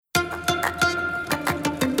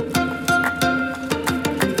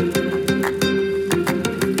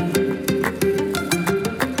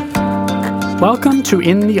Welcome to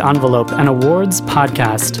In the Envelope, an awards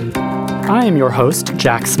podcast. I am your host,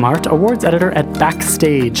 Jack Smart, awards editor at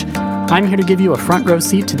Backstage. I'm here to give you a front row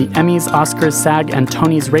seat to the Emmys, Oscars, SAG, and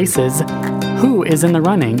Tonys races. Who is in the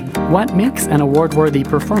running? What makes an award-worthy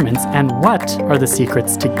performance? And what are the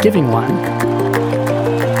secrets to giving one?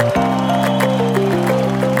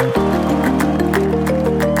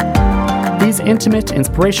 These intimate,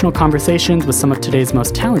 inspirational conversations with some of today's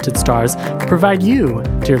most talented stars provide you,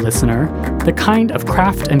 dear listener, the kind of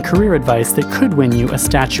craft and career advice that could win you a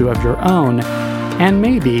statue of your own, and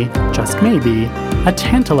maybe, just maybe, a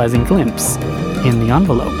tantalizing glimpse in the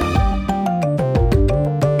envelope.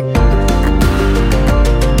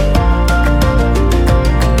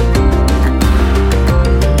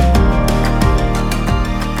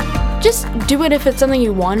 Just do it if it's something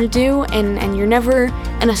you want to do, and you're never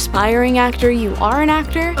an aspiring actor, you are an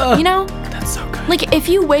actor, you know? That's so good. Like, if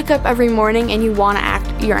you wake up every morning and you want to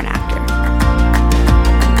act, you're an actor.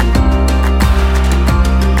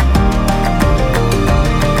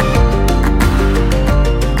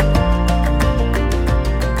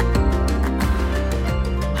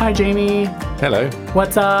 Hi, Jamie. Hello.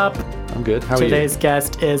 What's up? I'm good. How are you? Today's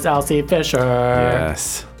guest is Elsie Fisher.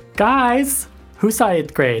 Yes. Guys, who saw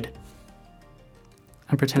 8th grade?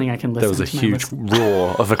 I'm pretending I can listen. There was a huge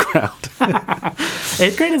roar of a crowd.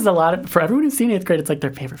 8th grade is for everyone who's seen 8th grade, it's like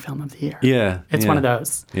their favorite film of the year. Yeah. It's one of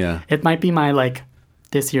those. Yeah. It might be my,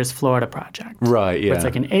 this year's Florida project. Right, yeah. Where it's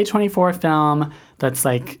like an A24 film that's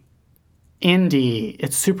indie.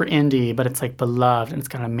 It's super indie, but it's beloved, and it's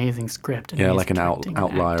got an amazing script. And like an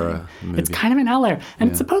outlier movie. It's kind of an outlier, and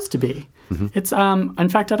it's supposed to be. Mm-hmm. It's in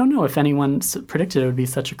fact, I don't know if anyone predicted it would be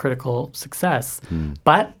such a critical success,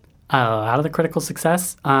 but a lot of the critical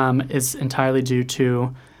success is entirely due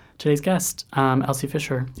to today's guest, Elsie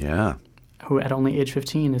Fisher. Yeah. Who at only age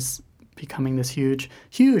 15 is becoming this huge,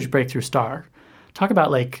 huge breakthrough star. Talk about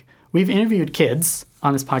we've interviewed kids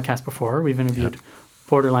on this podcast before. We've interviewed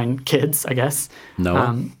borderline kids, I guess.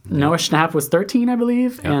 Noah Schnapp was 13, I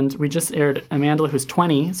believe, and we just aired Amanda, who's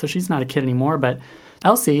 20, so she's not a kid anymore, but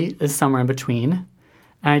Elsie is somewhere in between.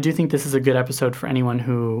 And I do think this is a good episode for anyone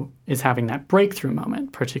who is having that breakthrough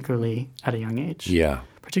moment, particularly at a young age. Yeah.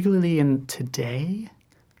 Particularly in today,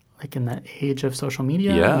 in the age of social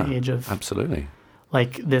media, in the age of... absolutely.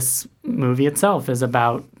 This movie itself is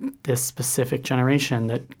about this specific generation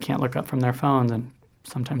that can't look up from their phones and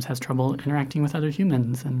sometimes has trouble interacting with other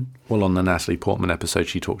humans. And well, on the Natalie Portman episode,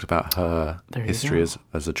 she talked about her history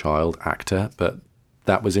as a child actor, but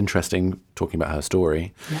that was interesting, talking about her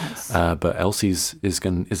story. Yes. But Elsie's is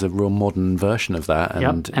a real modern version of that,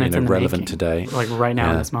 and it's relevant today. Right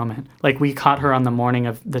now in this moment. We caught her on the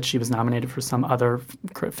morning that she was nominated for some other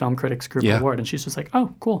film critics group award, and she's just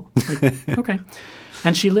oh, cool. Okay.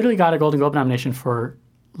 And she literally got a Golden Globe nomination for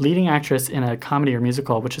leading actress in a comedy or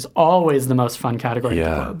musical, which is always the most fun category at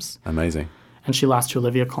the Globes. Amazing. And she lost to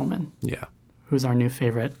Olivia Colman. Yeah. Who's our new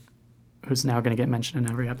favorite, who's now going to get mentioned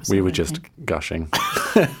in every episode. We were just gushing.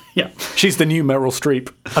 Yeah. She's the new Meryl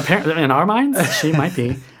Streep. Apparently, in our minds, she might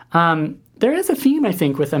be. There is a theme, I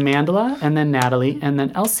think, with Amanda and then Natalie and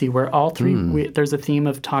then Elsie, where all three, there's a theme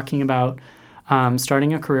of talking about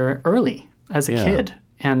starting a career early as a kid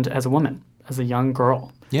and as a woman, as a young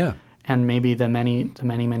girl. Yeah. And maybe the many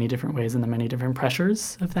different ways and the many different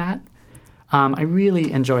pressures of that. I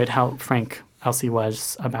really enjoyed how frank Elsie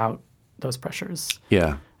was about those pressures.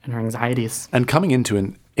 Yeah. And her anxieties. And coming into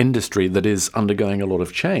an industry that is undergoing a lot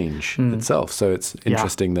of change itself. So it's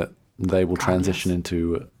interesting that they will transition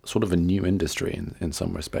into sort of a new industry in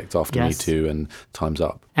some respects after Me Too and Time's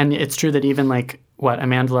Up. And it's true that even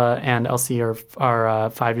Amanda and Elsie are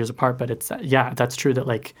 5 years apart, but it's, that's true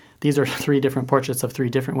that these are three different portraits of three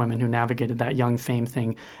different women who navigated that young fame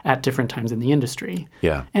thing at different times in the industry.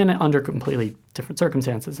 Yeah. And under completely different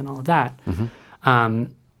circumstances and all of that.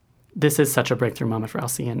 Mm-hmm. This is such a breakthrough moment for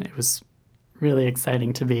Elsie, and it was really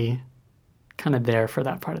exciting to be kind of there for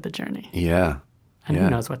that part of the journey. Yeah. And who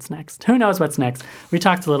knows what's next? Who knows what's next? We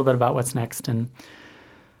talked a little bit about what's next, and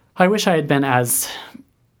I wish I had been as,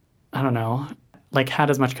 I don't know, had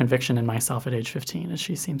as much conviction in myself at age 15 as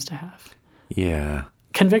she seems to have. Yeah.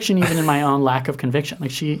 Conviction even in my own lack of conviction.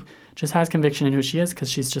 She just has conviction in who she is because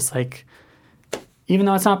she's just even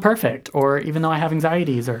though it's not perfect, or even though I have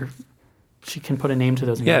anxieties, or she can put a name to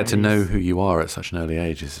those anxieties. Yeah, to know who you are at such an early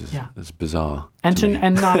age is bizarre. And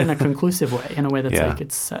and not in a conclusive way, in a way that's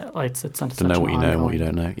it's to know what you know and what you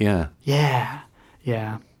don't know. Yeah. Yeah.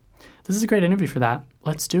 Yeah. This is a great interview for that.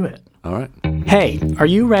 Let's do it. All right. Hey, are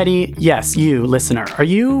you ready? Yes, you, listener. Are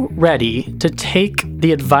you ready to take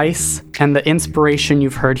the advice and the inspiration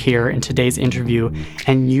you've heard here in today's interview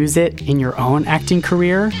and use it in your own acting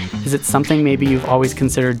career? Is it something maybe you've always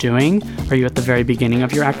considered doing? Are you at the very beginning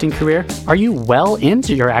of your acting career? Are you well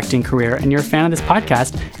into your acting career and you're a fan of this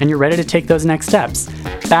podcast and you're ready to take those next steps?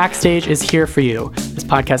 Backstage is here for you. This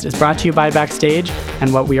podcast is brought to you by Backstage,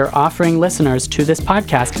 and what we are offering listeners to this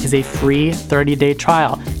podcast is a free 30-day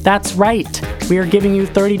trial. That's right. We are giving you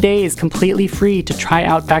 30 days completely free to try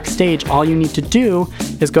out Backstage. All you need to do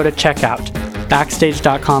is go to checkout,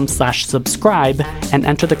 backstage.com/subscribe, and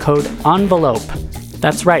enter the code ENVELOPE.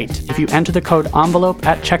 That's right. If you enter the code ENVELOPE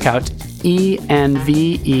at checkout,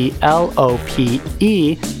 ENVELOPE,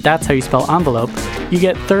 that's how you spell envelope, you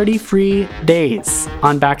get 30 free days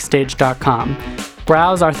on backstage.com.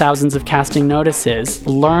 Browse our thousands of casting notices.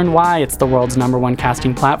 Learn why it's the world's #1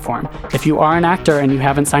 casting platform. If you are an actor and you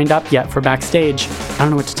haven't signed up yet for Backstage, I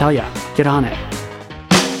don't know what to tell you. Get on it.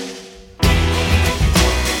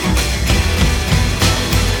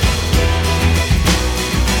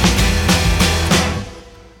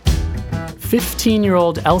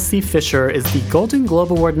 15-year-old Elsie Fisher is the Golden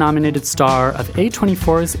Globe Award-nominated star of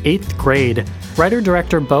A24's 8th Grade,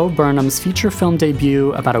 writer-director Bo Burnham's feature film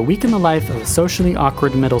debut about a week in the life of a socially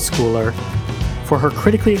awkward middle schooler. For her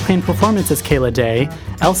critically acclaimed performance as Kayla Day,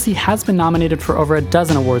 Elsie has been nominated for over a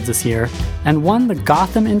dozen awards this year and won the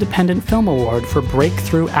Gotham Independent Film Award for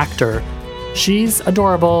Breakthrough Actor. She's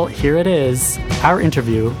adorable. Here it is, our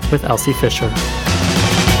interview with Elsie Fisher.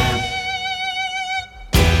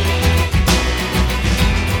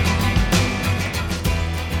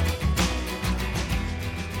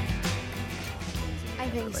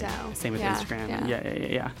 Same with Instagram.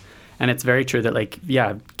 Yeah. And it's very true that,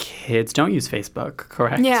 kids don't use Facebook,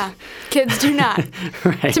 correct? Yeah, kids do not,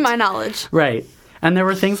 right. To my knowledge. Right. And there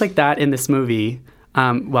were things like that in this movie.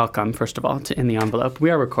 Welcome, first of all, to In the Envelope. We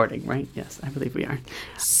are recording, right? Yes, I believe we are.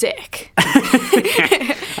 Sick.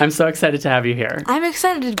 I'm so excited to have you here. I'm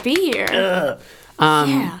excited to be here.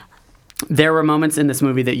 There were moments in this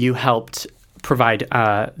movie that you helped provide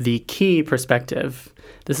the key perspective.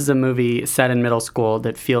 This is a movie set in middle school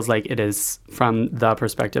that feels like it is from the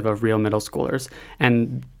perspective of real middle schoolers.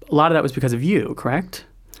 And a lot of that was because of you, correct?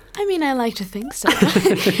 I mean, I like to think so.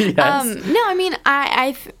 Yes. No, I mean,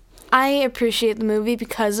 I appreciate the movie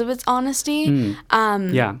because of its honesty.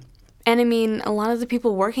 Yeah. And I mean, a lot of the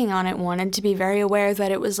people working on it wanted to be very aware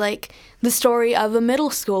that it was like the story of a middle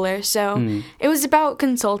schooler. So it was about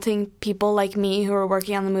consulting people like me who were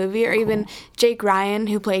working on the movie, or even Jake Ryan,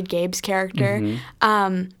 who played Gabe's character.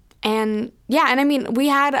 And I mean, we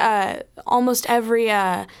had almost every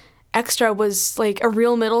extra was like a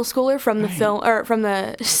real middle schooler from the film, or from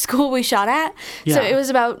the school we shot at. Yeah. So it was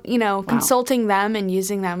about, consulting them and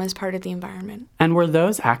using them as part of the environment. And were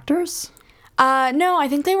those actors? No, I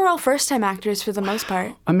think they were all first-time actors for the most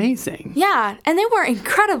part. Amazing. Yeah, and they were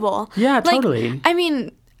incredible. Yeah, totally. I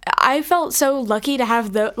mean, I felt so lucky to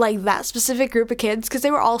have that specific group of kids because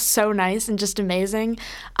they were all so nice and just amazing.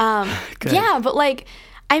 Yeah, but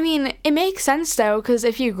I mean, it makes sense though, because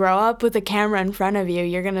if you grow up with a camera in front of you,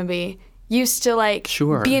 you're gonna be used to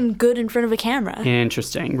being good in front of a camera.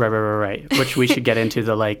 Interesting. Right. Which we should get into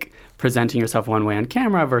the presenting yourself one way on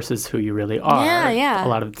camera versus who you really are. Yeah. A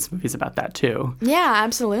lot of this movie's about that too. Yeah,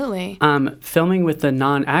 absolutely. Filming with the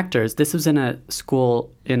non-actors, this was in a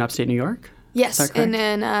school in upstate New York? Yes,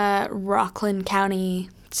 in Rockland County,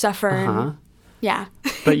 Suffern. Uh-huh. Yeah.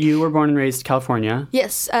 But you were born and raised California.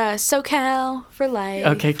 Yes, SoCal for life.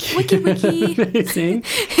 Okay. Wiki. Amazing.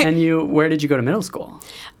 And where did you go to middle school?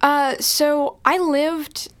 So I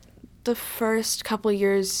lived the first couple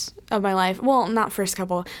years of my life. Well, not first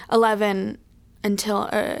couple. 11 until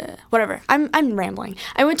whatever. I'm rambling.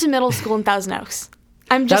 I went to middle school in Thousand Oaks.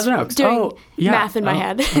 I'm just doing math in my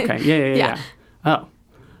head. Okay. Yeah. Oh.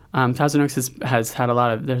 Thousand Oaks has had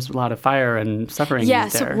there's a lot of fire and suffering there. Yeah,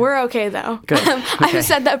 so we're okay though. Good. Okay. I've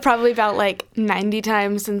said that probably about 90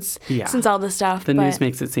 times since all this stuff. The news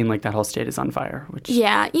makes it seem like that whole state is on fire, which...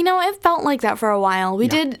 Yeah, it felt like that for a while. We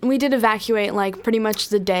did evacuate pretty much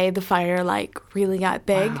the day the fire really got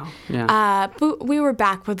big. Wow. Yeah. But we were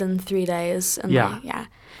back within 3 days. And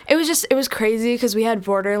It was crazy because we had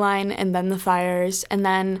Borderline and then the fires, and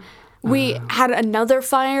then we had another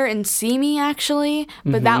fire in Simi, actually,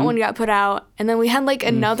 but that one got put out. And then we had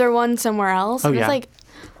another one somewhere else. And it's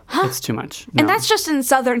huh? It's too much. No. And that's just in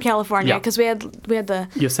Southern California because we had the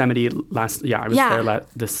Yosemite I was there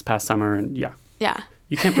this past summer, and yeah.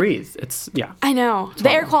 You can't breathe. It's I know. The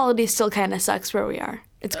air quality still kind of sucks where we are.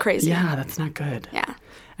 It's crazy. Yeah, that's not good. Yeah.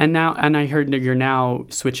 And I heard that you're now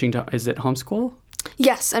switching to, is it homeschool?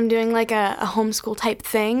 Yes, I'm doing like a homeschool type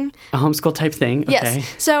thing. A homeschool type thing? Okay.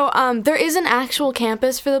 Yes. So there is an actual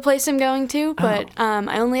campus for the place I'm going to, but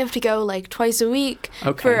I only have to go like twice a week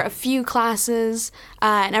for a few classes,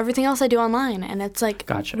 and everything else I do online, and it's like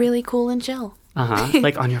really cool and chill.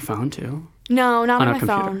 Like on your phone too? No, not on my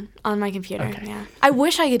computer. phone. On my computer, yeah. I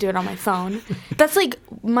wish I could do it on my phone. That's like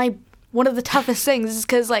one of the toughest things is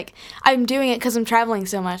because, like, I'm doing it because I'm traveling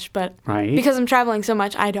so much, but because I'm traveling so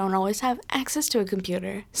much, I don't always have access to a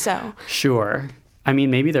computer, so. Sure. I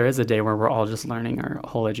mean, maybe there is a day where we're all just learning our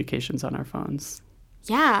whole educations on our phones.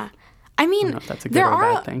 Yeah. I mean, I don't know if that's a good or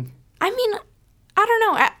bad thing. I mean, I don't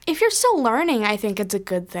know. If you're still learning, I think it's a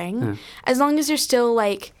good thing. As long as you're still,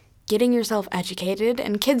 like, getting yourself educated,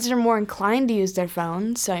 and kids are more inclined to use their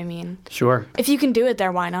phones, so, I mean. Sure. If you can do it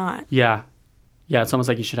there, why not? Yeah. Yeah, it's almost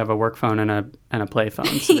like you should have a work phone and a play phone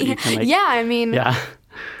so that you can like I mean,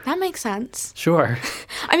 that makes sense. Sure.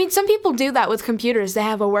 I mean, some people do that with computers. They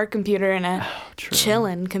have a work computer and a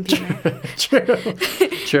chillin' computer.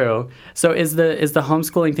 True. So is the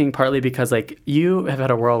homeschooling thing partly because like you have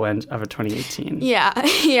had a whirlwind of a 2018?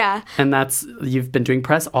 Yeah. And you've been doing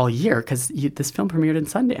press all year because this film premiered in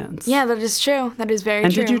Sundance. Yeah, that is true. That is very true.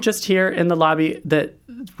 And did you just hear in the lobby that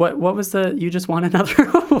what was you just won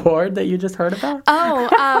another award that you just heard about?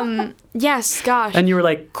 Oh, yes, gosh. And you were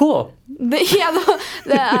like, cool.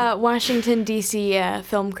 The Washington, D.C.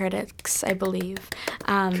 Film Critics, I believe.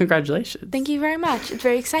 Congratulations. Thank you very much. It's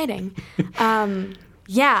very exciting.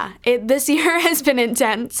 This year has been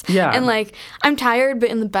intense. Yeah. And, like, I'm tired, but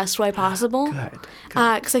in the best way possible. Good.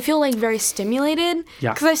 Because I feel, like, very stimulated.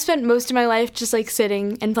 Yeah. Because I spent most of my life just, like,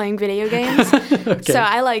 sitting and playing video games. So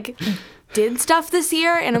I, like, did stuff this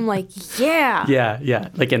year, and I'm like, yeah. Yeah,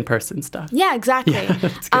 like in-person stuff. Yeah, exactly. Yeah,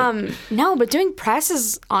 that's good. No, but doing press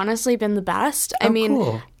has honestly been the best. I mean,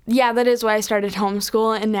 cool. Yeah, that is why I started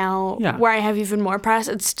homeschool, and now where I have even more press,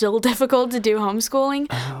 it's still difficult to do homeschooling,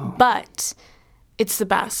 but it's the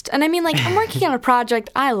best. And I mean, like, I'm working on a project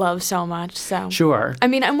I love so much, so. Sure. I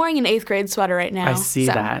mean, I'm wearing an 8th grade sweater right now. I see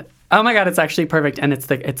that. Oh my God, it's actually perfect, and it's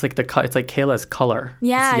like Kayla's color.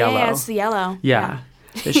 Yeah, it's yellow. Yeah, it's the yellow. Yeah.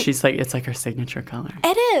 She's like, it's like her signature color.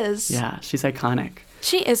 It is. Yeah, she's iconic.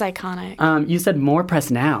 She is iconic. You said more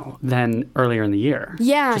press now than earlier in the year.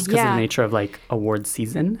 Yeah, just because of the nature of like award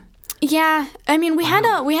season. Yeah, I mean, we had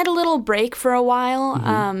a little break for a while,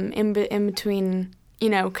 in between, you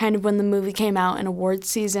know, kind of when the movie came out and awards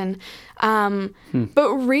season. But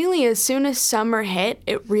really, as soon as summer hit,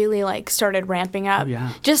 it really like started ramping up. Oh,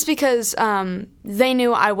 yeah. Just because they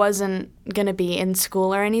knew I wasn't gonna be in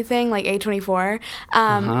school or anything, like A24.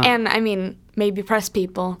 And I mean, maybe press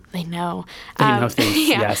people, they know. They know things,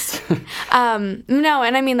 yes. No,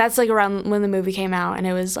 and I mean, that's like around when the movie came out, and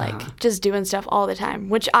it was like just doing stuff all the time,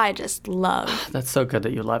 which I just love. That's so good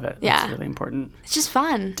that you love it. Yeah. That's really important. It's just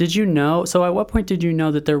fun. Did you know, so at what point did you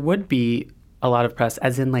know that there would be a lot of press,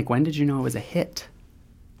 as in like when did you know it was a hit?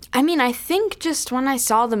 I mean, I think just when I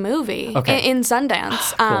saw the movie in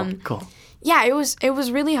Sundance. Cool. Yeah, it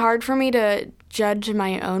was really hard for me to judge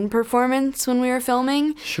my own performance when we were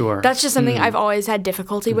filming. Sure. That's just something I've always had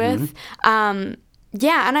difficulty with. Yeah,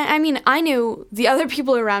 and I mean, I knew the other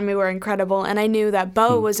people around me were incredible, and I knew that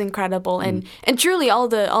Bo was incredible, and truly all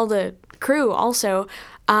the crew also.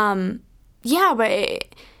 Yeah, but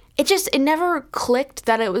it never clicked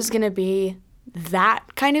that it was gonna be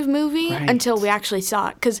that kind of movie until we actually saw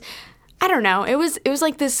it. Because I don't know, it was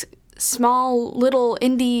like this small little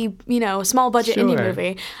indie, you know, small budget indie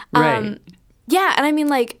movie. Yeah, and I mean,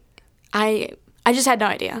 like, I just had no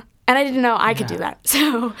idea, and I didn't know I could do that.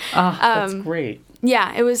 So that's great.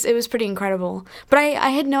 Yeah, it was pretty incredible. But I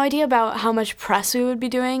had no idea about how much press we would be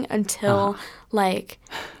doing until like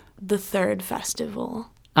the third festival.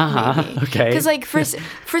 Okay. Because like for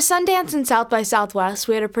Sundance and South by Southwest,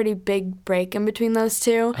 we had a pretty big break in between those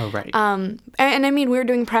two. Oh right. And I mean, we were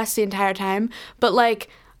doing press the entire time, but like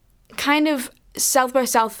kind of South by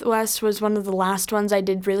Southwest was one of the last ones I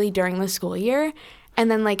did really during the school year. And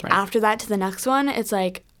then like after that to the next one, it's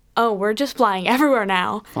like, oh, we're just flying everywhere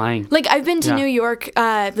now. Flying. Like I've been to New York.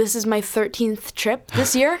 This is my 13th trip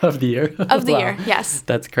this year. Of the year? Of the year, yes.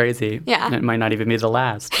 That's crazy. Yeah. And it might not even be the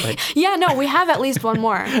last. Like. Yeah, no, we have at least one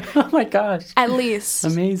more. Oh my gosh. At least.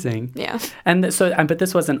 Amazing. Yeah. And so, but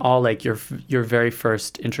this wasn't all like your very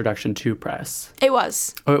first introduction to press. It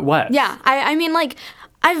was. Oh, it was? Yeah. I mean, like,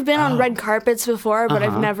 I've been on red carpets before, but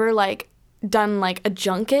I've never like done like a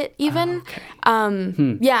junket even.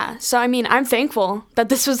 Yeah, so I mean, I'm thankful that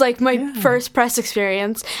this was like my first press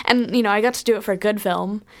experience, and you know, I got to do it for a good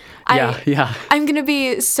film. I'm gonna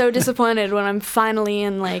be so disappointed when I'm finally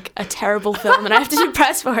in like a terrible film and I have to do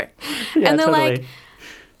press for it. And they're like,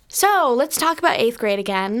 So let's talk about 8th grade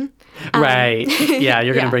again. Right. Yeah,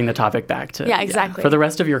 you're going to bring the topic back to... Yeah, exactly. For the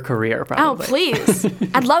rest of your career, probably. Oh, please.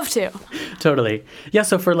 I'd love to. Totally. Yeah,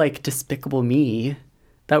 so for like Despicable Me,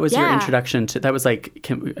 that was your introduction to... That was like...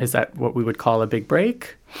 is that what we would call a big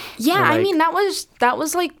break? Yeah, I mean, that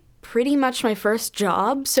was like pretty much my first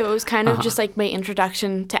job. So it was kind of just like my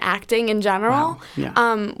introduction to acting in general. Wow.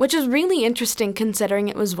 Yeah. Which is really interesting considering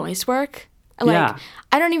it was voice work. Like,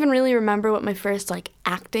 I don't even really remember what my first, like,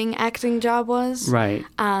 acting job was. Right.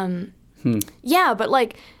 Yeah, but,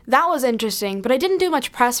 like, that was interesting. But I didn't do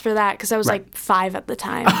much press for that because I was, like, 5 at the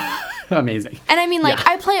time. Amazing. And, I mean, like,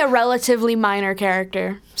 I play a relatively minor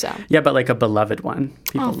character, so. Yeah, but, like, a beloved one.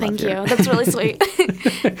 People thank you. That's really sweet.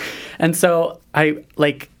 And so,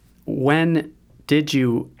 when did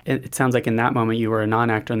you... It sounds like in that moment you were a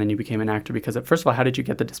non-actor and then you became an actor because, first of all, how did you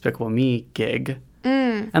get the Despicable Me gig?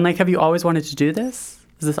 And, like, have you always wanted to do this?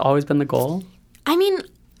 Has this always been the goal? I mean,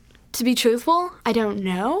 to be truthful, I don't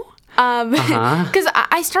know. Because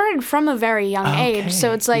I started from a very young age,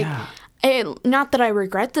 so it's like, not that I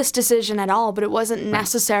regret this decision at all, but it wasn't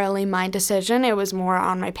necessarily my decision. It was more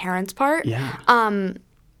on my parents' part. Yeah.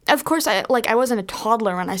 Of course, I wasn't a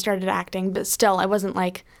toddler when I started acting, but still, I wasn't,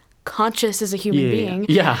 like, conscious as a human being.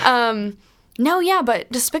 Yeah.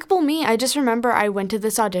 But Despicable Me, I just remember I went to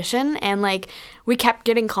this audition and, like, we kept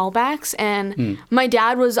getting callbacks and my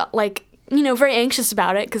dad was, like, you know, very anxious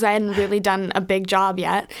about it because I hadn't really done a big job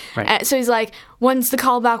yet. Right. So he's like, when's the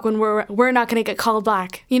callback when we're not going to get called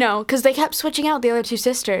back? You know, because they kept switching out the other 2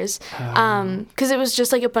 sisters because it was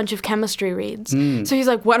just, like, a bunch of chemistry reads. So he's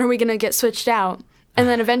like, when are we going to get switched out? And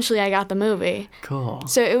then eventually I got the movie. Cool.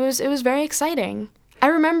 So it was very exciting. I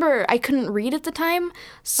remember I couldn't read at the time,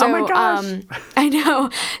 so oh my gosh. I know.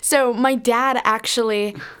 So my dad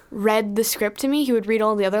actually read the script to me. He would read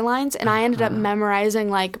all the other lines, and I ended up memorizing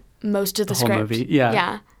like most of the whole script. Movie.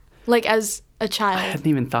 Yeah, like as a child. I hadn't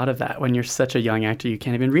even thought of that. When you're such a young actor, you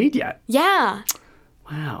can't even read yet. Yeah.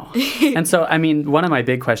 Wow. And so, I mean, one of my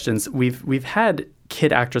big questions, we've had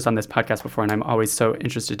kid actors on this podcast before, and I'm always so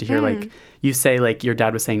interested to hear, like, you say, like, your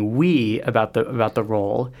dad was saying we about the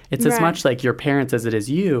role. It's as much like your parents as it is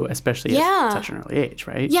you, especially at such an early age,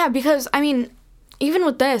 right? Yeah, because, I mean, even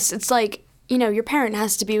with this, it's like, you know, your parent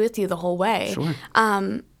has to be with you the whole way. Sure.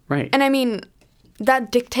 Right. And, I mean,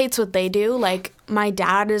 that dictates what they do. Like, my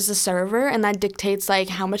dad is a server, and that dictates, like,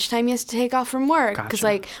 how much time he has to take off from work. Because,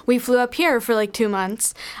 like, we flew up here for, like, 2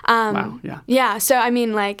 months. Wow, yeah. Yeah, so, I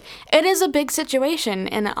mean, like, it is a big situation.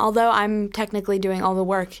 And although I'm technically doing all the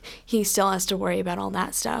work, he still has to worry about all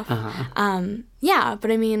that stuff. Yeah,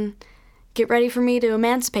 but, I mean, get ready for me to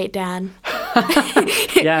emancipate, Dad.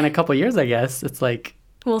 Yeah, in a couple years, I guess. It's like...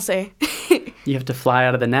 We'll see. You have to fly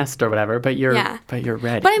out of the nest or whatever, but you're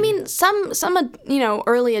ready. But I mean, some you know,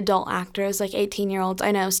 early adult actors, like 18-year-olds,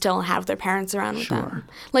 I know still have their parents around with them.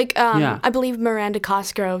 Like, I believe Miranda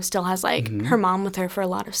Cosgrove still has, like, her mom with her for a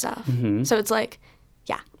lot of stuff. So it's like,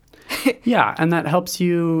 yeah. Yeah, and that helps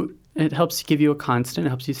you, it helps give you a constant, it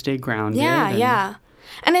helps you stay grounded. Yeah.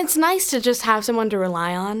 And it's nice to just have someone to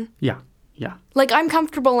rely on. Yeah. Like, I'm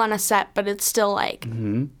comfortable on a set, but it's still like...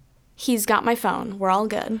 He's got my phone. We're all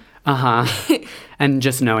good. And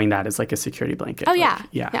just knowing that is like a security blanket. Oh, like,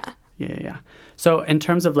 yeah. So in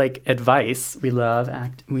terms of like advice, we love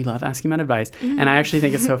asking about advice. And I actually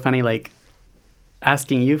think it's so funny, like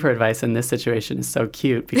asking you for advice in this situation is so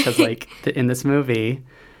cute because like in this movie,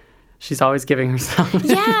 she's always giving herself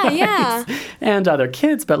advice. And other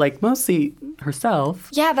kids, but like mostly herself.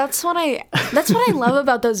 Yeah, that's what I love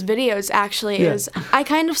about those videos actually is I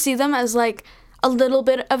kind of see them as like a little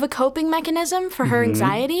bit of a coping mechanism for her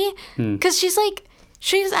anxiety because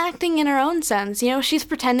she's acting in her own sense, you know, she's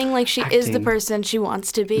pretending like she is the person she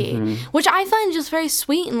wants to be, which I find just very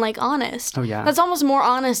sweet and like honest. That's almost more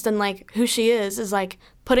honest than like who she is like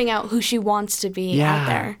putting out who she wants to be out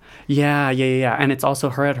there. And it's also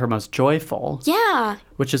her at her most joyful,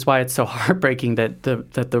 which is why it's so heartbreaking that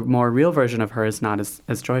the more real version of her is not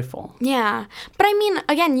as joyful. But I mean,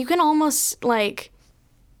 again, you can almost like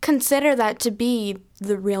consider that to be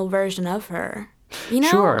the real version of her. You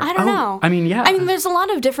know? I don't know. I mean, I mean, there's a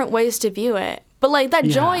lot of different ways to view it. But, like, that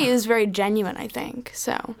joy is very genuine, I think,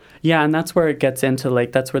 so. Yeah, and that's where it gets into,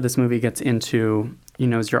 like, that's where this movie gets into, you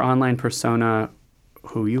know, is your online persona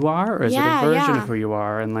who you are? Or is it a version of who you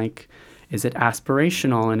are? And, like, is it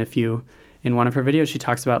aspirational? And if you, in one of her videos, she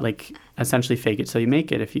talks about, like, essentially fake it till you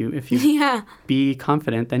make it. If you be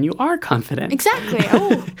confident, then you are confident. Exactly.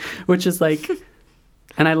 Which is, like...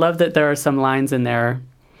 And I love that there are some lines in there.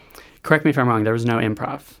 Correct me if I'm wrong. There was no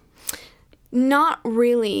improv. Not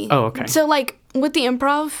really. Oh, okay. So, like, with the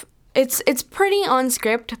improv, It's pretty on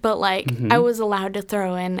script, but like I was allowed to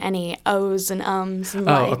throw in any O's and ums and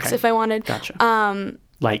likes if I wanted. Gotcha.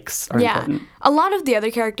 Likes are important. A lot of the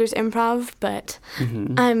other characters improv, but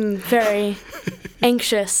I'm very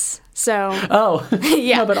anxious. So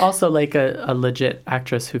yeah. No, but also like a legit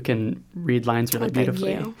actress who can read lines really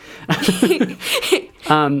beautifully.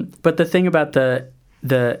 But the thing about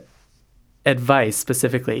the advice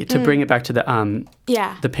specifically, to bring it back to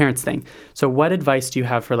the parents thing. So what advice do you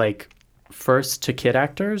have for like first to kid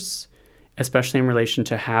actors, especially in relation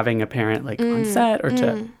to having a parent like on set or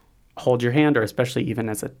to hold your hand, or especially even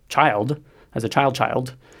as a child?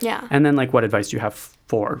 Yeah. And then like what advice do you have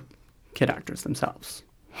for kid actors themselves?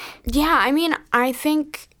 Yeah, I mean, I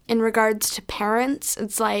think in regards to parents,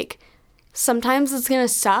 it's like sometimes it's going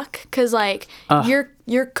to suck because like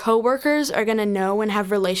your coworkers are going to know and have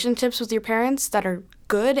relationships with your parents that are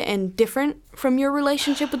good and different from your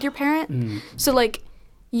relationship with your parent. So like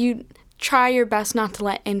you try your best not to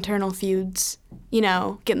let internal feuds,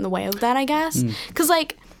 get in the way of that, I guess. Because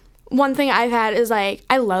like one thing I've had is like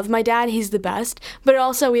I love my dad, he's the best, but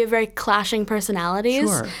also we have very clashing personalities.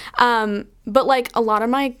 Sure. But like a lot of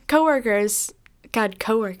my coworkers,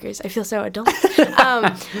 I feel so adult.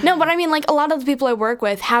 No, but I mean like a lot of the people I work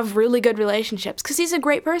with have really good relationships because he's a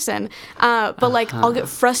great person. But like I'll get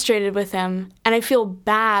frustrated with him and I feel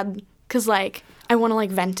bad because like I want to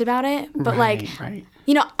like vent about it. But right.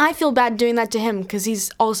 I feel bad doing that to him because he's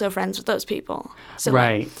also friends with those people. So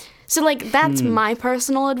right. Like that's my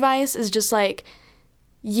personal advice is just like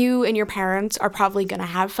you and your parents are probably going to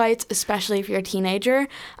have fights, especially if you're a teenager.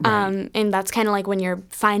 Right. And that's kind of like when you're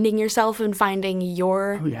finding yourself and finding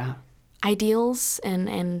your ideals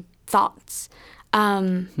and thoughts.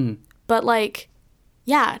 But like,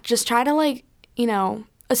 yeah, just try to like,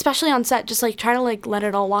 especially on set, just like try to like let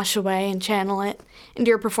it all wash away and channel it into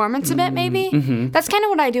your performance a bit, maybe. That's kind of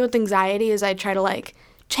what I do with anxiety is I try to like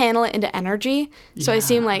channel it into energy. So I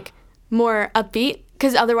seem like more upbeat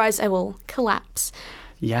because otherwise I will collapse.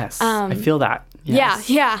 Yes, I feel that.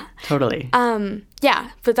 Yes. Yeah. Totally.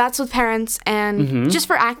 Yeah, but that's with parents and just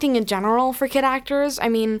for acting in general for kid actors. I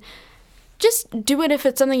mean, just do it if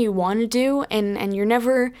it's something you want to do and you're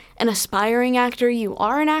never an aspiring actor, you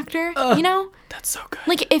are an actor, That's so good.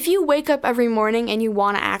 Like if you wake up every morning and you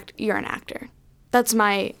want to act, you're an actor. That's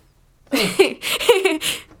my...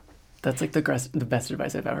 That's like the best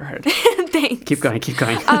advice I've ever heard. Thanks. Keep going.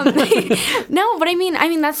 No, but I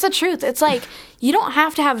mean that's the truth. It's like you don't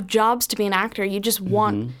have to have jobs to be an actor. You just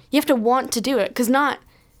want. You have to want to do it because not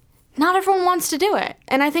everyone wants to do it,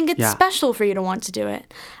 and I think it's special for you to want to do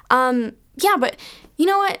it. Yeah, but you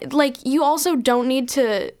know what? Like you also don't need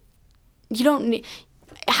to. You don't need.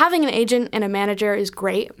 Having an agent and a manager is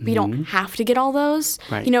great, but you don't have to get all those,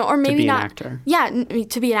 right. Or maybe to be not. An actor. Yeah,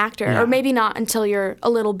 to be an actor, or maybe not until you're a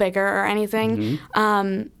little bigger or anything.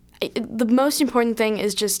 The most important thing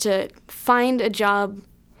is just to find a job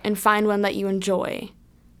and find one that you enjoy.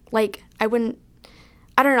 Like, I don't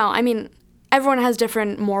know. I mean, everyone has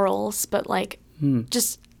different morals, but like,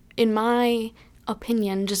 just in my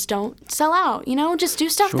opinion, just don't sell out, Just do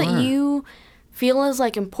stuff that you feel is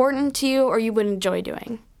like important to you or you would enjoy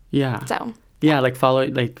doing. Yeah. So. Yeah, like follow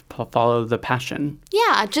the passion.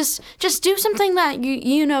 Yeah, just do something that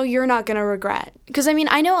you're not going to regret. Because I mean,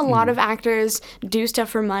 I know a lot of actors do stuff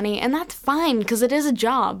for money and that's fine because it is a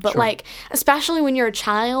job, but like especially when you're a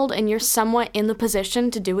child and you're somewhat in the position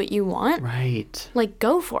to do what you want. Right. Like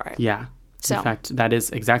go for it. Yeah. So. In fact, that is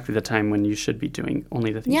exactly the time when you should be doing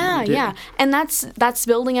only the things you want to do. Yeah. And that's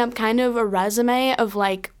building up kind of a resume of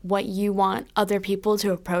like what you want other people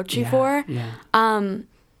to approach you for. Yeah. And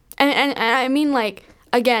I mean like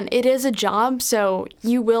again, it is a job, so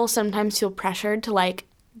you will sometimes feel pressured to like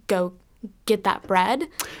go get that bread.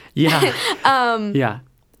 Yeah. Yeah.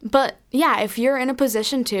 But yeah, if you're in a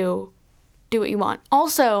position to do what you want.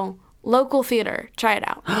 Also, local theater, try it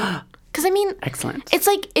out. Because, I mean, excellent. It's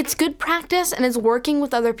like, it's good practice and it's working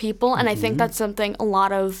with other people. And I think that's something a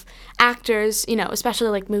lot of actors, especially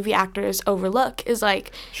like movie actors overlook is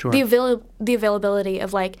like the availability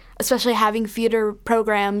of like, especially having theater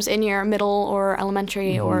programs in your middle or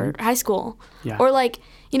elementary or high school. Yeah. Or like,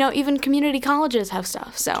 even community colleges have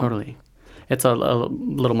stuff. So totally. It's a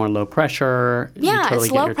little more low pressure. Yeah, totally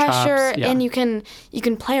it's low pressure yeah. and you can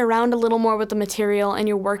play around a little more with the material and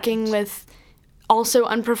you're working with also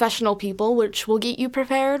unprofessional people, which will get you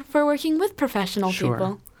prepared for working with professional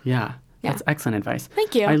people. Yeah. That's excellent advice.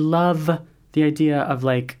 Thank you. I love the idea of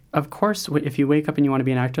like, of course, if you wake up and you want to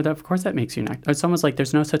be an actor, of course that makes you an actor. It's almost like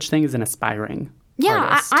there's no such thing as an aspiring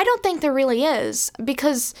artist. I don't think there really is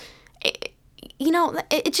because,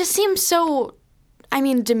 it just seems so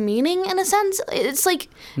demeaning in a sense. It's like,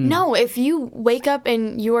 no, if you wake up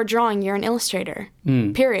and you are drawing, you're an illustrator,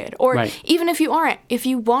 period. Or even if you aren't, if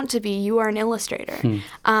you want to be, you are an illustrator.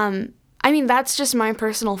 That's just my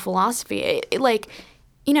personal philosophy.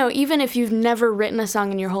 Even if you've never written a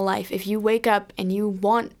song in your whole life, if you wake up and you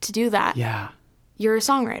want to do that, you're a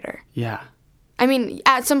songwriter. Yeah.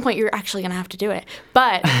 At some point you're actually going to have to do it,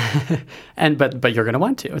 but but you're going to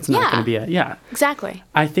want to. It's not going to be exactly.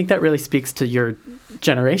 I think that really speaks to your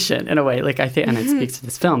generation in a way. Like I think, and it speaks to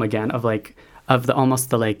this film again of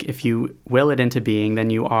if you will it into being, then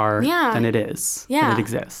you are, then it is, then it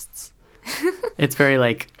exists. It's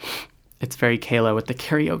very Kayla with the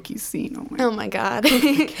karaoke scene. Oh my God. The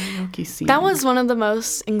karaoke scene. That was one of the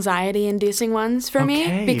most anxiety-inducing ones for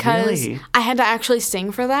me because I had to actually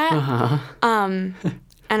sing for that. And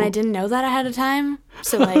I didn't know that ahead of time.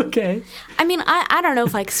 So I don't know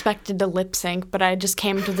if I expected to lip sync, but I just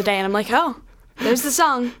came to the day and I'm like, oh, there's the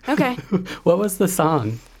song. Okay. What was the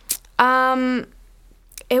song?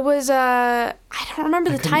 It was I don't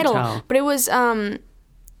remember the title, but it was I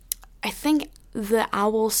think the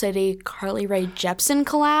Owl City Carly Rae Jepsen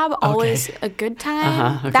collab, Always a Good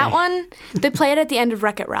Time. That one, they play it at the end of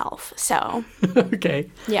Wreck-It Ralph. So okay,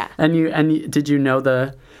 yeah. And did you know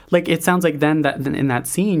it sounds like then that in that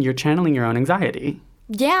scene you're channeling your own anxiety.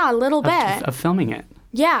 Yeah, a little bit of filming it.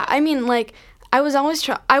 Yeah, I was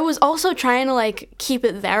also trying to keep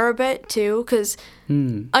it there a bit too, because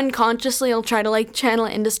unconsciously I'll try to channel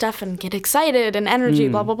it into stuff and get excited and energy,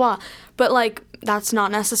 blah blah blah. But that's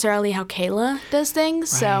not necessarily how Kayla does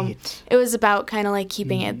things. Right. So it was about kind of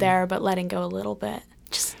keeping it there, but letting go a little bit,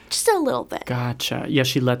 just a little bit. Gotcha. Yeah,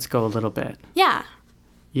 she lets go a little bit. Yeah.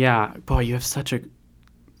 Yeah. Boy, you have such a.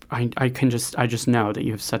 I just know that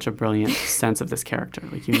you have such a brilliant sense of this character.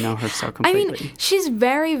 You know her so completely. She's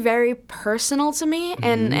very, very personal to me,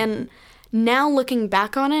 and now looking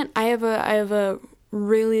back on it, I have a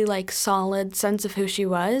really solid sense of who she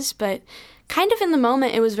was, but kind of in the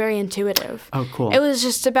moment it was very intuitive. Oh, cool. It was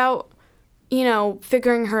just about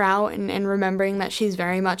figuring her out and remembering that she's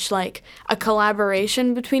very much a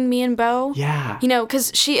collaboration between me and Bo. Yeah.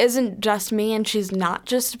 Because she isn't just me and she's not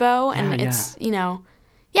just Bo, and it's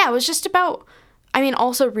yeah, it was just about,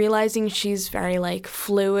 also realizing she's very,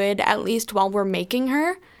 fluid, at least while we're making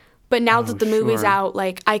her. But now that the movie's out,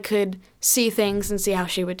 I could see things and see how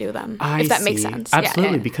she would do them, if that makes sense.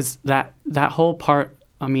 Absolutely, because that whole part,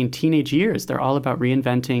 teenage years, they're all about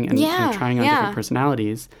reinventing and trying on different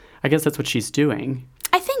personalities. I guess that's what she's doing.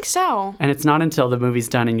 I think so. And it's not until the movie's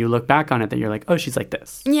done and you look back on it that you're like, oh, she's like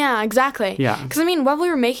this. Yeah, exactly. Yeah. Because, while we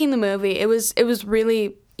were making the movie, it was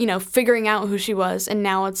really... figuring out who she was, and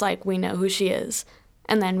now it's we know who she is,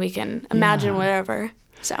 and then we can imagine whatever.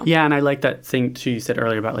 So yeah, and I like that thing too you said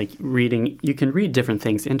earlier about reading. You can read different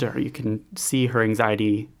things into her. You can see her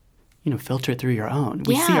anxiety, filter it through your own.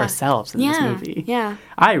 We see ourselves in this movie. Yeah.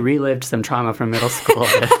 I relived some trauma from middle school.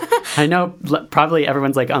 I know probably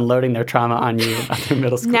everyone's unloading their trauma on you after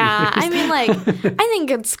middle school. Nah, years. I think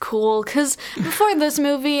it's cool because before this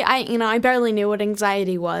movie, I barely knew what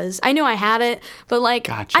anxiety was. I knew I had it, but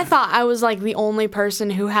Gotcha. I thought I was the only person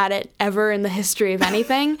who had it ever in the history of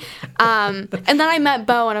anything. And then I met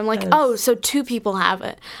Bo, and I'm like, oh, so 2 people have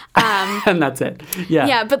it. And that's it. Yeah.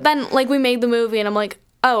 Yeah, but then we made the movie, and I'm like,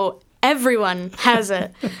 oh, everyone has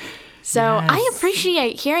it. So I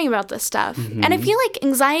appreciate hearing about this stuff. Mm-hmm. And I feel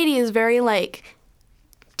anxiety is very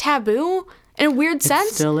taboo in a weird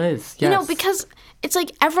sense. It still is. Yes. Because it's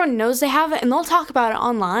everyone knows they have it and they'll talk about it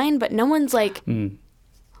online, but no one's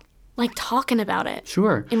talking about it.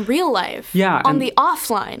 Sure. In real life. Yeah. On the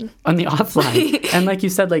offline. On the offline. And like you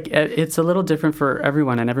said, it's a little different for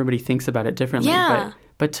everyone and everybody thinks about it differently. Yeah.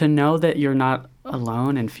 But to know that you're not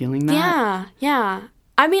alone and feeling that. Yeah. Yeah.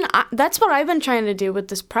 That's what I've been trying to do with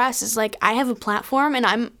this press is I have a platform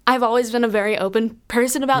and I've always been a very open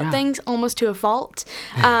person about things, almost to a fault.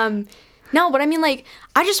 No, but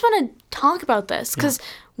I just want to talk about this because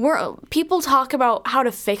people talk about how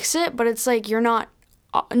to fix it, but it's you're not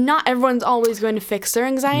everyone's always going to fix their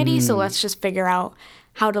anxiety. So let's just figure out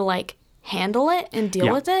how to handle it and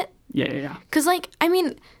deal with it. Yeah. Because at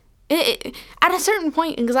a certain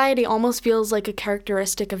point, anxiety almost feels like a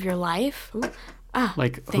characteristic of your life. Ooh.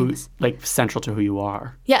 Who's central to who you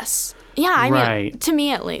are. Yes. Yeah, right. To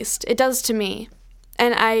me at least. It does to me.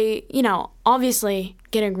 And obviously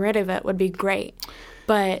getting rid of it would be great.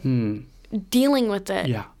 But dealing with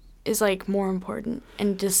it is more important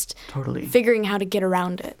and just totally figuring how to get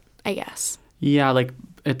around it, I guess. Yeah,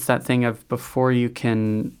 it's that thing of before you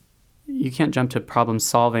can't jump to problem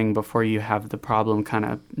solving before you have the problem kind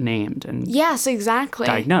of named and yes, exactly.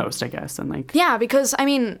 diagnosed, I guess. And yeah, because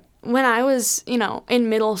when I was, in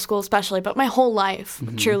middle school especially, but my whole life,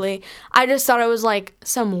 truly, I just thought I was like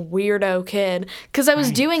some weirdo kid because I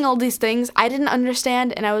was doing all these things I didn't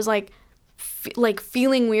understand, and I was like,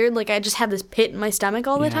 feeling weird, like I just had this pit in my stomach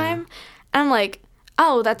all the time, and I'm like,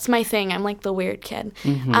 oh, that's my thing. I'm like the weird kid.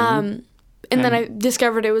 And then I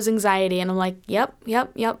discovered it was anxiety, and I'm like, yep,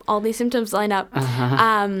 all these symptoms line up.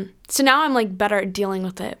 So now I'm like better at dealing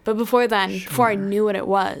with it. But before then, before I knew what it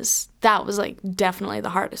was, that was like definitely the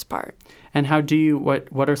hardest part. And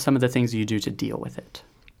what are some of the things you do to deal with it?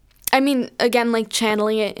 I mean, again, like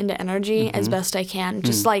channeling it into energy as best I can.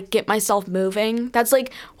 Just like get myself moving. That's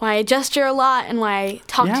like why I gesture a lot and why I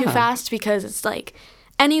talk too fast, because it's like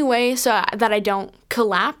any way so that I don't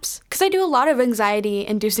collapse. Because I do a lot of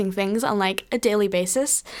anxiety-inducing things on like a daily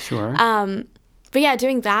basis. Sure. But yeah,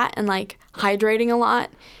 doing that and like hydrating a lot.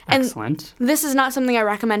 Excellent. And this is not something I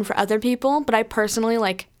recommend for other people, but I personally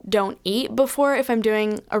like don't eat before if I'm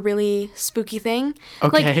doing a really spooky thing.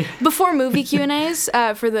 Okay. Like before movie Q&As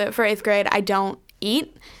for 8th grade, I don't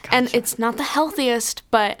eat. Gotcha. And it's not the healthiest,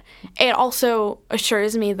 but it also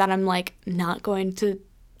assures me that I'm like not going to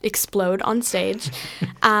explode on stage.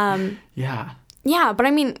 Yeah, but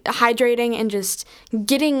I mean, hydrating and just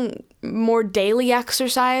getting more daily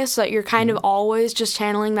exercise so that you're kind of always just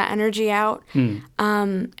channeling that energy out,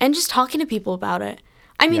 and just talking to people about it.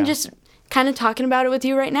 I mean, just kind of talking about it with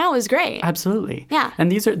you right now is great. Absolutely. Yeah. And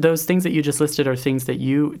those things that you just listed are things that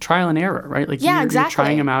you trial and error, right? Like you're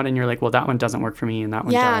trying them out and you're like, well, that one doesn't work for me and that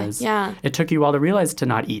one does. Yeah. It took you a while to realize to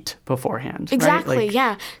not eat beforehand. Exactly. Right? Like,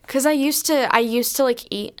 yeah. Because I used to like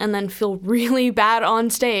eat and then feel really bad on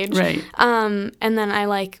stage. Right. And then I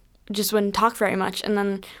like just wouldn't talk very much. And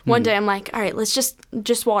then one day I'm like, all right, let's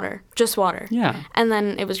just water. Yeah. And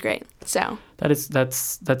then it was great. So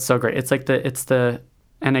that's so great. It's like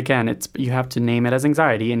and again, you have to name it as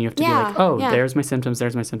anxiety, and you have to be like, there's my symptoms,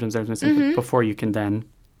 before you can then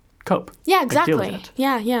cope. Yeah, exactly. Like, deal with it.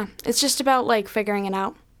 Yeah. It's just about, like, figuring it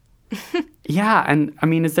out. Yeah, and, I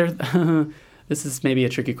mean, is there... this is maybe a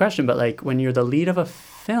tricky question, but, like, when you're the lead of a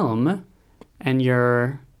film, and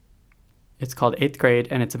it's called 8th Grade,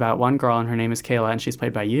 and it's about one girl, and her name is Kayla, and she's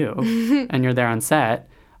played by you, and you're there on set,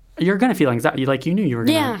 you're going to feel anxiety. Like, you knew you were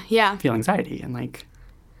going to feel anxiety, and, like...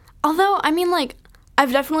 Although, I mean, like...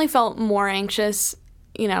 I've definitely felt more anxious,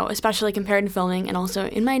 especially compared to filming and also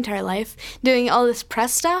in my entire life, doing all this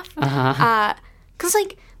press stuff. Because,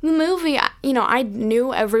 like, the movie, I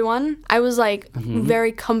knew everyone. I was, like,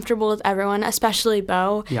 very comfortable with everyone, especially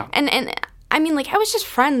Bo. Yeah. And I mean, like, I was just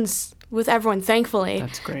friends with everyone, thankfully.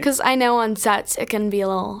 That's great. Because I know on sets it can be a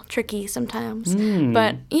little tricky sometimes.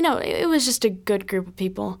 But, it was just a good group of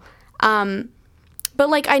people. But,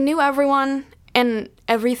 like, I knew everyone, and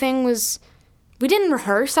everything was... We didn't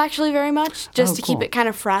rehearse, actually, very much, just to keep it kind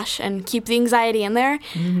of fresh and keep the anxiety in there.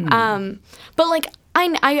 But, like,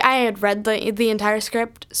 I had read the entire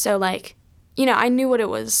script, so, like, I knew what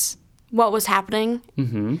was happening.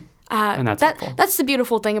 And that's helpful. That's the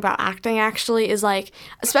beautiful thing about acting, actually, is, like,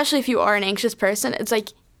 especially if you are an anxious person, it's, like,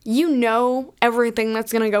 everything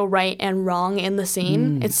that's going to go right and wrong in the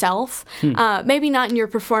scene itself. Maybe not in your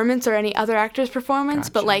performance or any other actor's performance,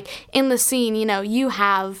 but, like, in the scene, you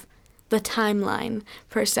have... the timeline,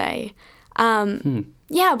 per se.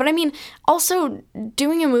 Yeah, but I mean, also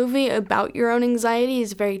doing a movie about your own anxiety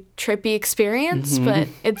is a very trippy experience, but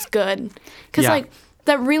it's good. Because, like,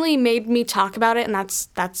 that really made me talk about it, and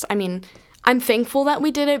that's I mean, I'm thankful that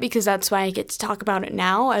we did it because that's why I get to talk about it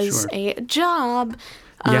now as a job.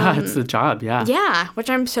 Yeah, it's the job, yeah. Yeah, which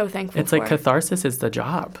I'm so thankful for. It's like catharsis is the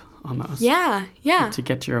job, almost. Yeah. To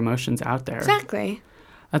get your emotions out there. Exactly.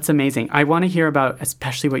 That's amazing. I want to hear about,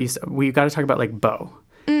 especially what you said. We've got to talk about, like, Bo.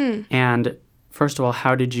 And first of all,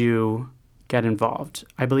 how did you get involved?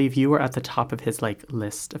 I believe you were at the top of his, like,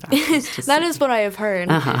 list of actors. That is what I have heard.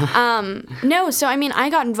 No, so, I mean, I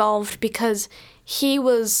got involved because he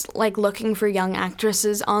was, like, looking for young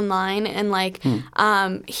actresses online, and, like,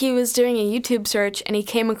 he was doing a YouTube search, and he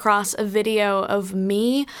came across a video of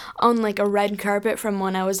me on, like, a red carpet from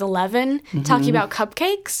when I was 11, talking about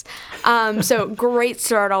cupcakes. So, great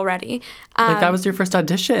start already. Like, that was your first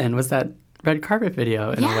audition, was that red carpet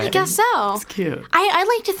video in a way? Yeah, I guess so. It's cute.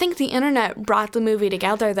 I like to think the internet brought the movie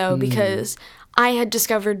together, though, because... I had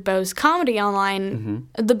discovered Bo's comedy online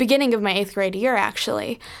at the beginning of my 8th grade year,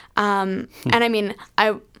 actually. And I mean,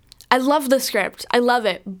 I love the script. I love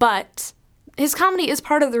it. But his comedy is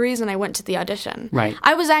part of the reason I went to the audition. Right.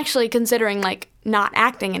 I was actually considering, like, not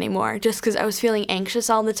acting anymore just because I was feeling anxious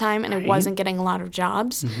all the time and I wasn't getting a lot of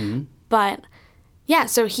jobs. But, yeah,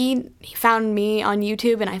 so he found me on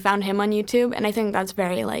YouTube and I found him on YouTube. And I think that's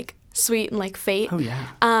very, like, sweet and, like, fate. Oh, yeah.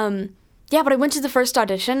 but I went to the first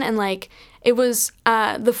audition, and like it was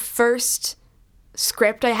the first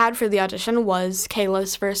script I had for the audition was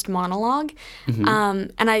Kayla's first monologue.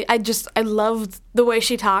 And I loved the way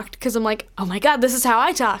she talked, because I'm like, oh my God, this is how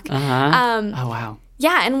I talk. Oh, wow.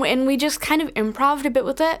 Yeah, and we just kind of improv'd a bit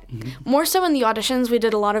with it. More so in the auditions, we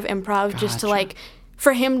did a lot of improv just to like,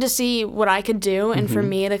 for him to see what I could do, and for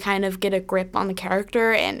me to kind of get a grip on the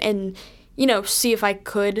character and you know, see if I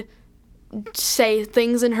could say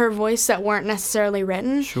things in her voice that weren't necessarily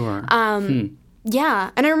written. Sure. Yeah,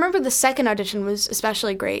 and I remember the second audition was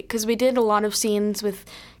especially great, because we did a lot of scenes with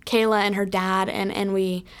Kayla and her dad, and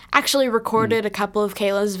we actually recorded a couple of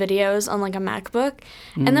Kayla's videos on like a MacBook,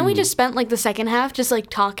 and then we just spent like the second half just like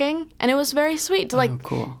talking, and it was very sweet to like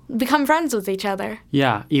become friends with each other.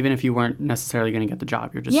 Yeah, even if you weren't necessarily going to get the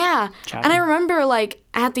job, you're just chatting. And I remember like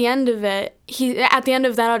at the end of it, at the end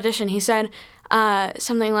of that audition, he said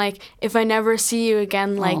something like, if I never see you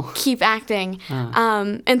again, like keep acting.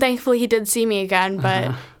 And thankfully he did see me again,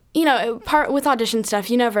 but you know, with audition stuff,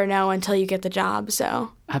 you never know until you get the job.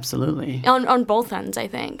 So absolutely, on both ends, I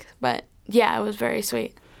think. But yeah, it was very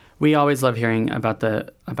sweet. We always love hearing about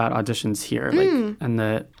auditions here.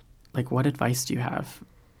 Like, what advice do you have?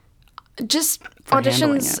 Just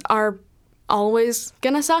auditions are always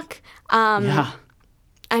gonna suck.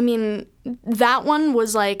 I mean, that one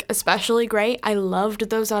was like especially great. I loved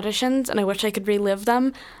those auditions, and I wish I could relive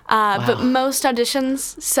them. But most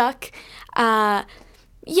auditions suck.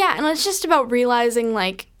 Yeah, and it's just about realizing,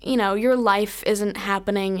 like, you know, your life isn't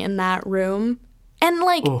happening in that room. And,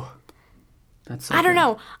 like, that's so I don't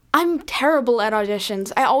know. I'm terrible at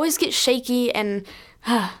auditions. I always get shaky and...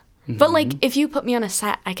 But, like, if you put me on a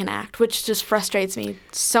set, I can act, which just frustrates me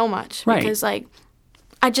so much. Right. Because, like,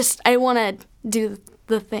 I want to do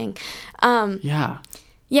the thing.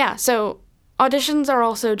 Yeah, so auditions are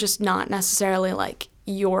also just not necessarily, like,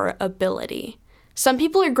 your ability. Some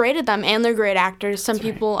people are great at them, and they're great actors. Some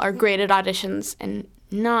people are great at auditions and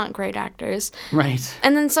not great actors. Right.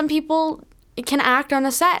 And then some people can act on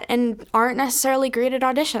a set and aren't necessarily great at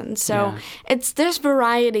auditions. So there's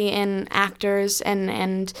variety in actors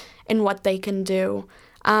and in what they can do.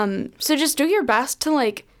 So just do your best to,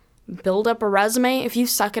 like, build up a resume. If you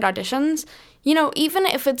suck at auditions, you know, even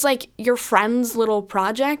if it's like your friend's little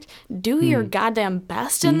project, do your goddamn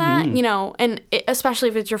best in that, you know, and especially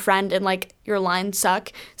if it's your friend and like your lines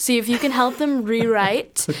suck, see if you can help them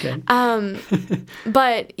rewrite. Okay.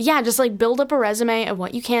 But yeah, just like build up a resume of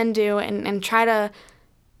what you can do and try to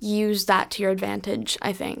use that to your advantage,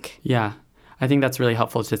 I think. Yeah. I think that's really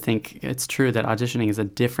helpful to think. It's true that auditioning is a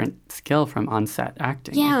different skill from on-set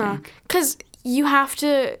acting. Yeah, because you have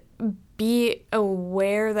to be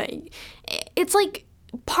aware that it's like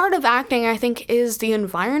part of acting, I think, is the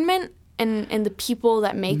environment and the people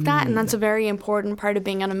that make that, and that's a very important part of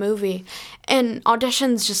being on a movie. And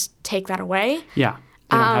auditions just take that away. Yeah,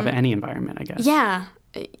 they don't have any environment, I guess. Yeah,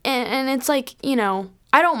 and it's like, you know,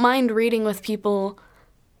 I don't mind reading with people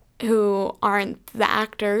who aren't the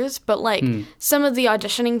actors, but like some of the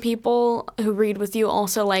auditioning people who read with you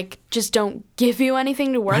also like just don't give you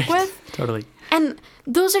anything to work with. Totally. And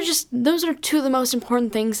those are two of the most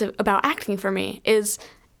important things about acting for me is,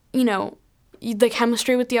 you know, the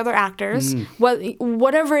chemistry with the other actors,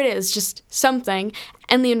 whatever it is, just something,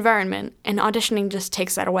 and the environment, and auditioning just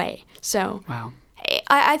takes that away. So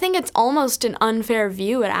I think it's almost an unfair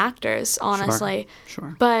view at actors, honestly.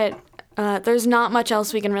 Sure. But there's not much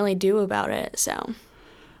else we can really do about it, so.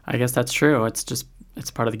 I guess that's true. It's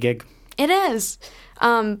part of the gig. It is.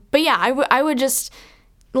 But yeah, I would just...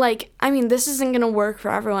 Like, I mean, this isn't going to work for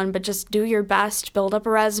everyone, but just do your best, build up a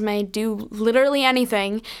resume, do literally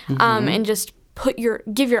anything, and just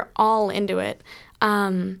give your all into it.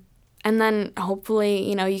 And then hopefully,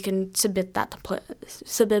 you know, you can submit that to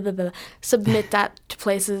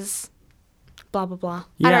places, blah, blah, blah.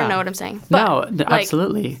 Yeah. I don't know what I'm saying. But, no,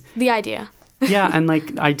 absolutely. The idea. Yeah, and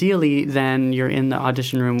like ideally then you're in the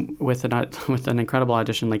audition room with an incredible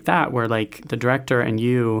audition like that where like the director and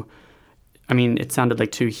you... I mean, it sounded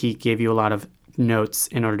like, too, he gave you a lot of notes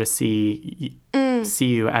in order to see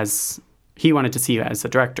you as... He wanted to see you as a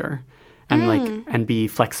director and, like, and be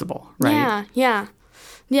flexible, right? Yeah,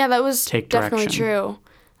 that was definitely true.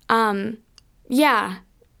 Yeah,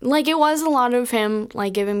 like, it was a lot of him,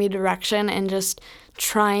 like, giving me direction and just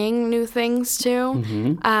trying new things, too.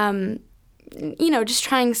 You know, just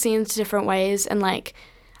trying scenes different ways. And, like,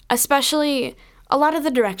 especially a lot of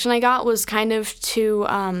the direction I got was kind of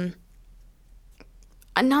to...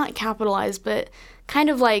 not capitalized, but kind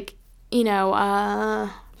of like, you know,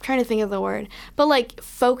 I'm trying to think of the word, but like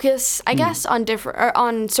focus, I guess, on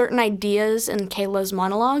certain ideas in Kayla's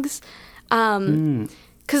monologues.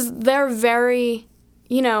 Because because they're very,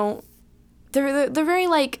 you know, they're very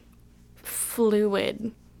like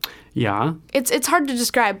fluid. Yeah. It's hard to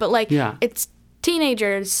describe, but like it's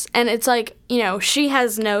teenagers, and it's like, you know, she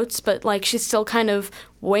has notes, but like she's still kind of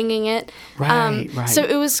winging it. Right. So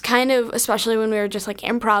it was kind of, especially when we were just like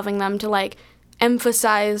improvising them, to like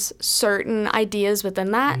emphasize certain ideas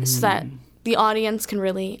within that so that the audience can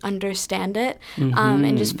really understand it,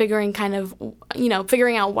 and just figuring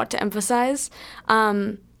out what to emphasize.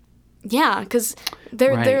 Because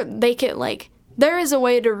they get like, there is a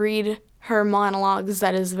way to read her monologues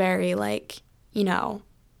that is very like, you know,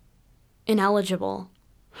 ineligible,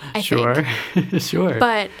 I think. Sure.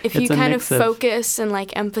 But if It's you a kind of mix of focus and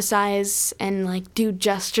like emphasize and like do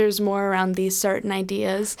gestures more around these certain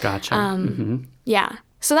ideas. Gotcha. Yeah.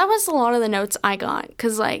 So that was a lot of the notes I got,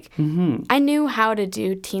 because like I knew how to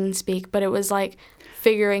do teen speak, but it was like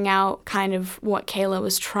figuring out kind of what Kayla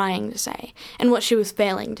was trying to say and what she was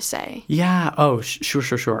failing to say. Yeah. Oh,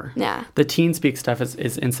 sure. Yeah. The teen speak stuff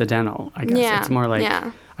is incidental, I guess. Yeah. It's more like,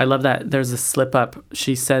 I love that there's a slip up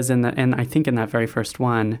she says and I think in that very first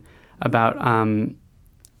one about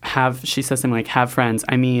she says something like, have friends,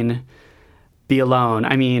 I mean, be alone.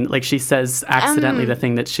 I mean, like she says accidentally the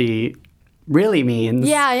thing that she really means.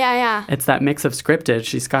 Yeah. It's that mix of scripted.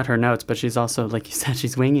 She's got her notes, but she's also, like you said,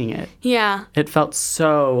 she's winging it. Yeah. It felt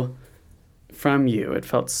so from you. It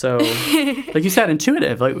felt so, like you said,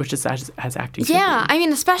 intuitive, like, which is as acting should be. I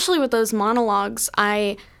mean, especially with those monologues,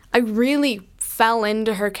 I really fell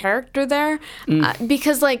into her character there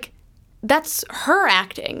because, like, that's her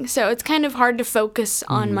acting. So it's kind of hard to focus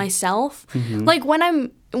on myself. Like, when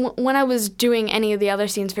I was doing any of the other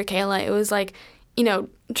scenes for Kayla, it was like, you know,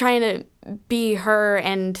 trying to be her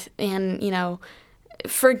and you know,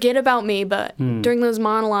 forget about me. But during those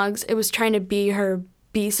monologues, it was trying to be her,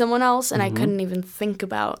 be someone else, and I couldn't even think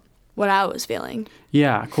about what I was feeling.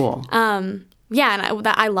 Yeah, cool. And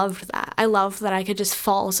I loved that. I loved that I could just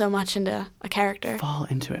fall so much into a character. Fall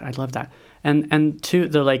into it. I love that. And too,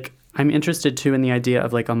 I'm interested too in the idea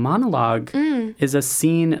of like a monologue is a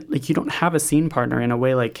scene, like you don't have a scene partner in a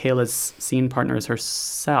way like Kayla's scene partner is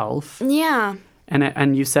herself. Yeah.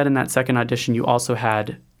 And you said in that second audition you also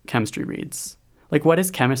had chemistry reads. Like, what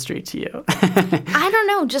is chemistry to you? I don't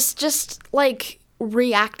know, just like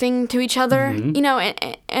reacting to each other, you know,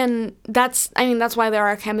 and that's why there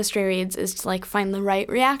are chemistry reads, is to like find the right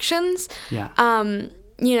reactions. Yeah.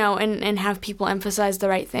 You know, and have people emphasize the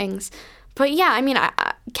right things. But yeah, I mean,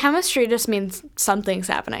 chemistry just means something's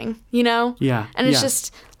happening, you know? Yeah. And it's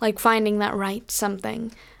just like finding that right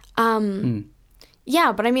something.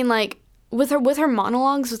 Yeah, but I mean, like with her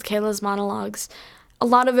monologues, with Kayla's monologues, a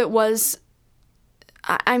lot of it was,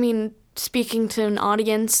 I mean, speaking to an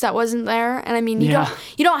audience that wasn't there. And I mean, you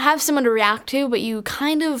don't have someone to react to, but you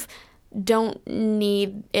kind of don't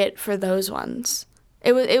need it for those ones.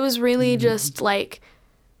 It was really just like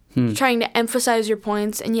trying to emphasize your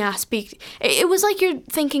points and speak. It was like you're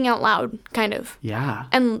thinking out loud, kind of. Yeah.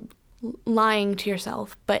 And lying to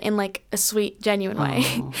yourself, but in like a sweet, genuine way.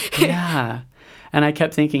 Yeah. And I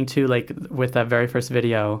kept thinking too, like with that very first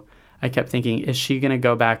video, I kept thinking, is she going to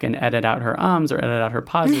go back and edit out her ums or edit out her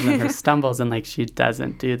pauses and her stumbles? And like, she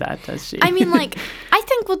doesn't do that, does she? I mean, like, I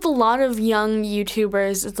think with a lot of young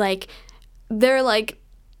YouTubers, it's like, they're like,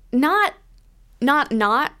 not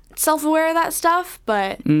self-aware of that stuff,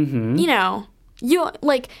 but, you know, you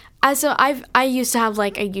like, I used to have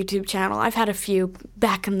like a YouTube channel. I've had a few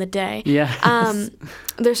back in the day. Yeah.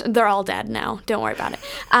 They're all dead now. Don't worry about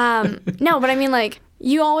it. No, but I mean, like,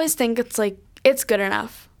 you always think it's like, it's good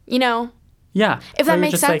enough, you know? Yeah. If that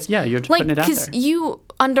makes sense. Like, yeah, you're just putting it out there. Because you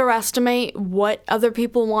underestimate what other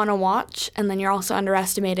people want to watch, and then you're also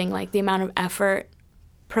underestimating like the amount of effort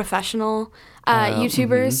professional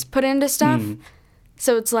YouTubers put into stuff.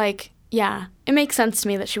 So it's like, yeah, it makes sense to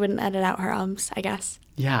me that she wouldn't edit out her ums, I guess.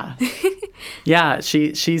 Yeah. Yeah,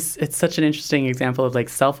 it's such an interesting example of like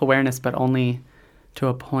self-awareness, but only to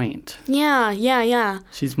a point. Yeah.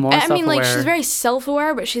 She's more self-aware. I mean, like, she's very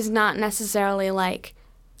self-aware, but she's not necessarily like,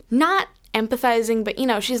 not empathizing, but, you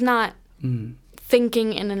know, she's not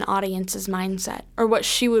thinking in an audience's mindset or what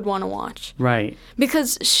she would want to watch. Right.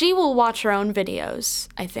 Because she will watch her own videos,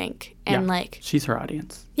 I think. And like, she's her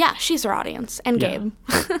audience. Yeah, she's her audience. And Gabe.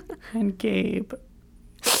 And Gabe.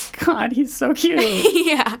 God, he's so cute.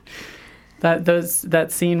 Yeah. That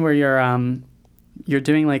scene where you're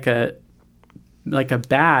doing like a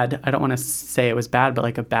bad, I don't want to say it was bad, but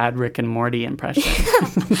like a bad Rick and Morty impression.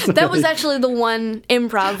 That was actually the one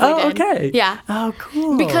improv we did. Okay. Yeah. Oh,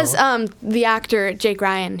 cool. Because the actor, Jake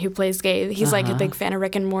Ryan, who plays Gabe, he's like a big fan of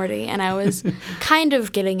Rick and Morty, and I was kind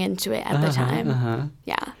of getting into it at the time.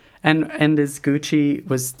 Yeah. And is Gucci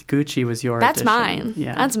was your That's audition? mine.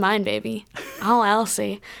 Yeah. That's mine, baby. All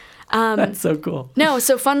Elsie. That's so cool. No,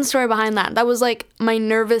 so fun story behind that. That was like my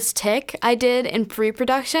nervous tick I did in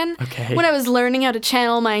pre-production. Okay. When I was learning how to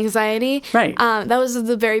channel my anxiety. Right. That was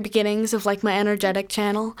the very beginnings of like my energetic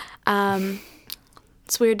channel.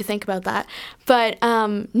 It's weird to think about that. But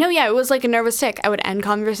no, yeah, it was like a nervous tick. I would end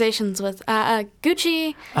conversations with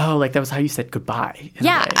Gucci. Oh, like that was how you said goodbye.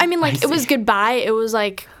 Yeah, I mean, like, it was goodbye. It was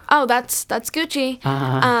like, oh, that's Gucci.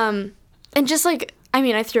 Uh-huh. And just like, I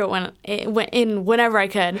mean, I threw it in whenever I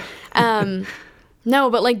could.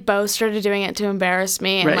 No, but like Bo started doing it to embarrass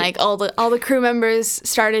me, and Right. like all the crew members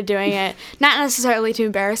started doing it, not necessarily to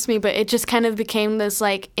embarrass me, but it just kind of became this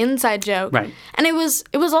like inside joke. Right. And it was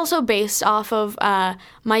also based off of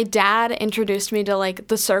my dad introduced me to like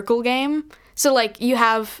the circle game. So like you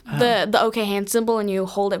have the OK hand symbol and you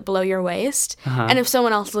hold it below your waist, and if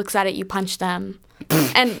someone else looks at it, you punch them.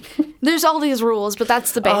 And there's all these rules, but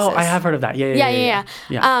that's the basis. Oh, I have heard of that. Yeah.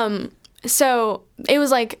 So it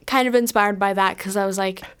was like kind of inspired by that because I was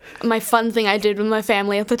like my fun thing I did with my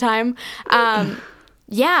family at the time.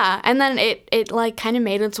 Yeah, and then it like kind of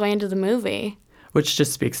made its way into the movie. Which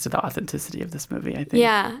just speaks to the authenticity of this movie, I think.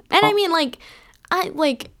 Yeah, and I mean like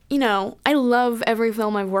I love every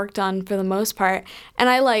film I've worked on for the most part, and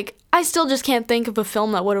I still just can't think of a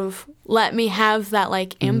film that would have let me have that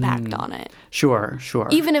like impact on it. Sure.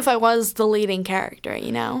 Even if I was the leading character,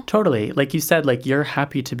 you know? Totally. Like you said, like you're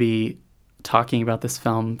happy to be talking about this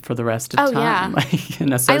film for the rest of time. Yeah. Like,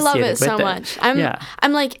 and I love it associated so with much.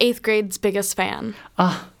 I'm like 8th grade's biggest fan.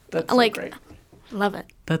 Oh, that's so Like, great. Love it.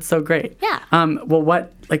 That's so great. Yeah. Well,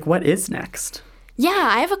 what is next? Yeah,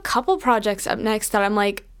 I have a couple projects up next that I'm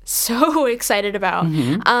like so excited about.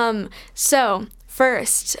 So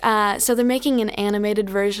first, so they're making an animated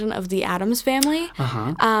version of the Addams Family,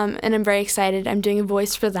 and I'm very excited. I'm doing a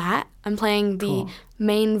voice for that. I'm playing the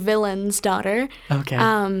main villain's daughter.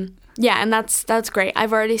 Okay. Yeah, and that's great.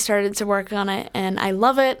 I've already started to work on it, and I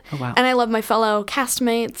love it. Oh, wow. And I love my fellow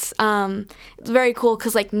castmates. It's very cool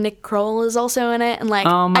because like Nick Kroll is also in it, and like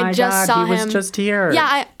Oh my I just God, saw he him. was just here.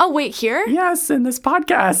 Yeah. Wait, here? Yes, in this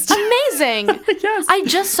podcast. Amazing. Yes. I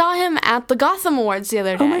just saw him at the Gotham Awards the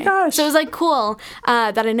other day. Oh my gosh. So it was like cool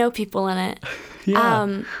that I know people in it.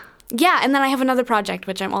 Yeah. Yeah, and then I have another project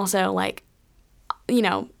which I'm also like,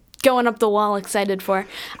 going up the wall excited for.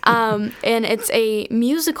 And it's a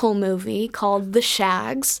musical movie called The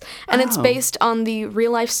Shags, and it's based on the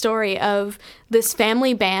real life story of this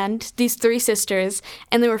family band, these 3 sisters,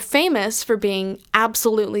 and they were famous for being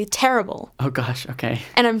absolutely terrible. Oh gosh. Okay.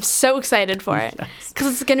 And I'm so excited for it because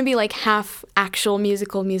it's going to be like half actual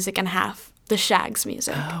musical music and half the Shags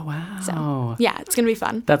music. Oh wow. So yeah, it's going to be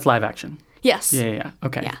fun. That's live action. Yes. Yeah.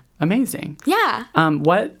 Okay. Yeah. Amazing. Yeah.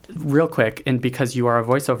 Real quick, and because you are a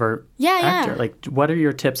voiceover actor, Yeah. like what are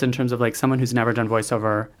your tips in terms of like someone who's never done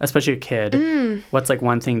voiceover, especially a kid? What's like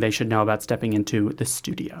one thing they should know about stepping into the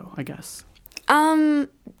studio, I guess?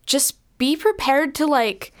 Just be prepared to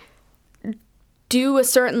like do a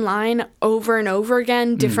certain line over and over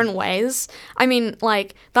again, different ways. I mean,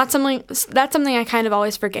 like that's something I kind of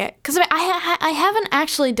always forget because I haven't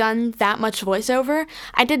actually done that much voiceover.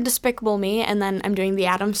 I did Despicable Me, and then I'm doing the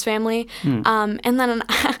Addams Family, and then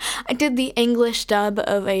I did the English dub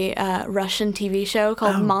of a Russian TV show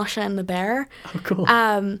called Masha and the Bear. Oh, cool.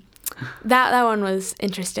 That one was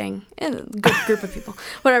interesting. Good group of people.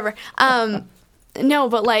 Whatever. No,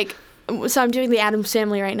 but like, so I'm doing the Addams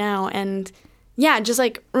Family right now, and yeah, just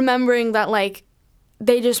like remembering that like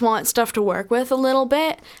they just want stuff to work with a little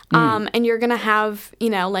bit, and you're gonna have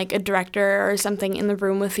like a director or something in the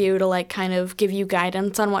room with you to like kind of give you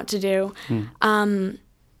guidance on what to do.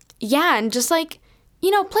 Yeah, and just like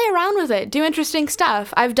play around with it, do interesting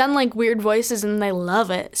stuff. I've done like weird voices and they love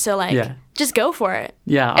it, so like just go for it.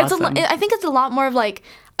 Yeah, awesome. I think it's a lot more of like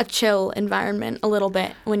a chill environment a little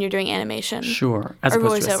bit when you're doing animation. Sure. As or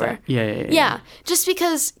opposed to a voiceover. set. Yeah. Yeah, just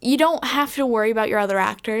because you don't have to worry about your other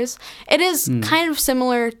actors. It is kind of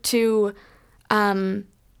similar to auditioning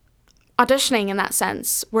in that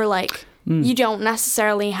sense, where like you don't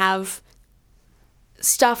necessarily have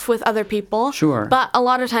stuff with other people. Sure. But a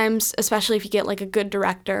lot of times, especially if you get like a good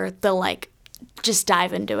director, they'll like just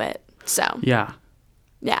dive into it. So Yeah.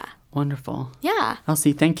 yeah. Wonderful. Yeah.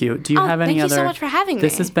 Elsie, thank you. Do you have any thank other? you so much for having me.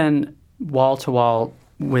 This has been wall-to-wall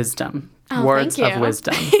wisdom. Words thank of you.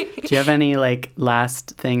 wisdom. Do you have any like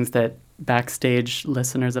last things that backstage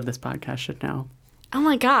listeners of this podcast should know? Oh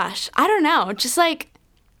my gosh. I don't know. Just like,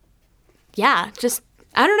 I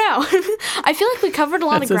don't know. I feel like we covered a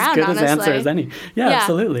lot That's of ground, as good honestly. an answer as any. Yeah,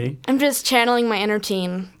 absolutely. I'm just channeling my inner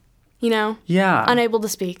teen, Yeah. unable to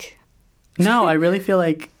speak. No, I really feel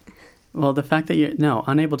like Well, the fact that you're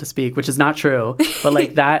unable to speak, which is not true, but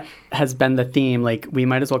like that has been the theme. Like we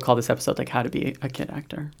might as well call this episode like how to be a kid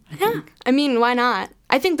actor. I think. I mean, why not?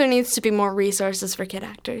 I think there needs to be more resources for kid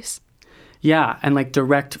actors. Yeah, and like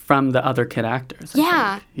direct from the other kid actors.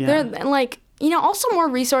 Yeah. They're like, also more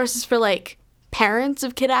resources for like parents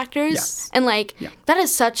of kid actors. Yes. And like that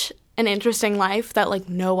is such an interesting life that like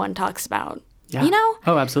no one talks about. Yeah.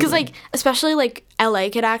 Oh, absolutely. Because like especially like LA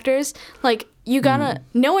kid actors, like you gotta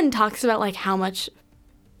no one talks about like how much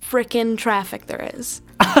frickin' traffic there is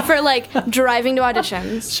for like driving to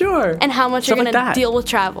auditions. Sure. And how much Stuff you're gonna like deal with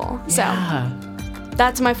travel. Yeah. So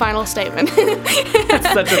that's my final statement.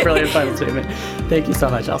 That's such a brilliant final statement. Thank you so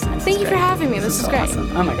much, Elsie. Thank you for having me. This is great. Awesome.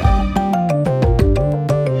 Oh my God.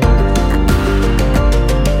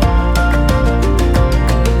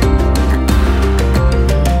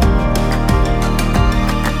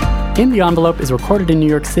 In the Envelope is recorded in New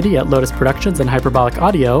York City at Lotus Productions and Hyperbolic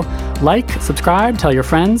Audio. Like, subscribe, tell your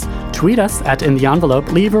friends, tweet us at In the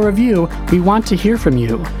Envelope, leave a review. We want to hear from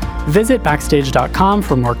you. Visit Backstage.com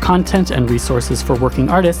for more content and resources for working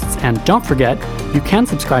artists. And don't forget, you can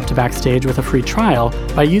subscribe to Backstage with a free trial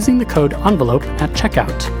by using the code ENVELOPE at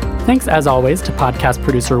checkout. Thanks, as always, to podcast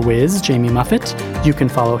producer Wiz, Jamie Muffett. You can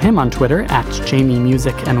follow him on Twitter at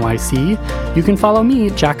JamieMusicNYC. You can follow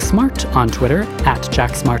me, Jack Smart, on Twitter at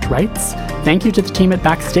JackSmartWrites. Thank you to the team at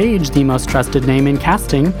Backstage, the most trusted name in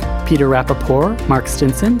casting: Peter Rappaport, Mark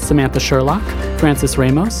Stinson, Samantha Sherlock, Francis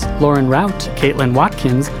Ramos, Lauren Rout, Caitlin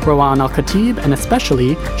Watkins, Rowan Al-Khatib, and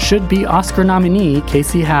especially should-be Oscar nominee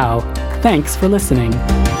Casey Howe. Thanks for listening.